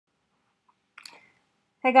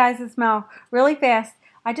Hey guys, it's Mel. Really fast.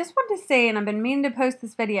 I just want to say, and I've been meaning to post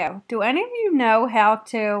this video. Do any of you know how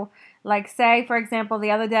to, like, say, for example,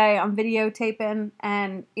 the other day I'm videotaping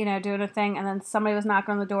and, doing a thing, and then somebody was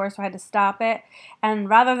knocking on the door, so I had to stop it. And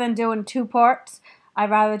rather than doing two parts,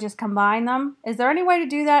 I'd rather just combine them. Is there any way to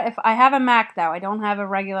do that? If I have a Mac, though, I don't have a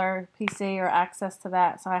regular PC or access to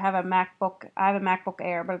that, so I have a MacBook. I have a MacBook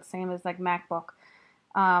Air, but it's the same as like MacBook.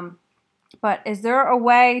 Um, but is there a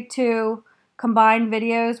way to combine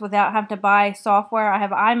videos without having to buy software? I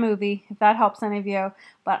have iMovie, if that helps any of you,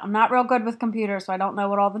 but I'm not real good with computers, so I don't know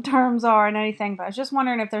what all the terms are and anything. But I was just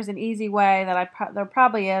wondering if there's an easy way that there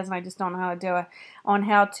probably is, and I just don't know how to do it, on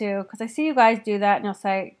how to, because I see you guys do that, and you'll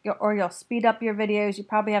say, or you'll speed up your videos. You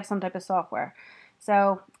probably have some type of software.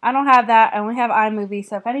 So I don't have that. I only have iMovie.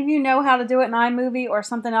 So if any of you know how to do it in iMovie or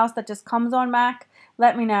something else that just comes on Mac,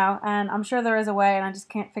 let me know. And I'm sure there is a way, and I just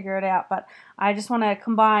can't figure it out. But I just want to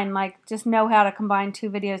combine, like, just know how to combine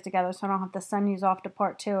two videos together so I don't have to send these off to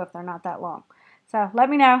part two if they're not that long. So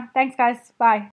let me know. Thanks, guys. Bye.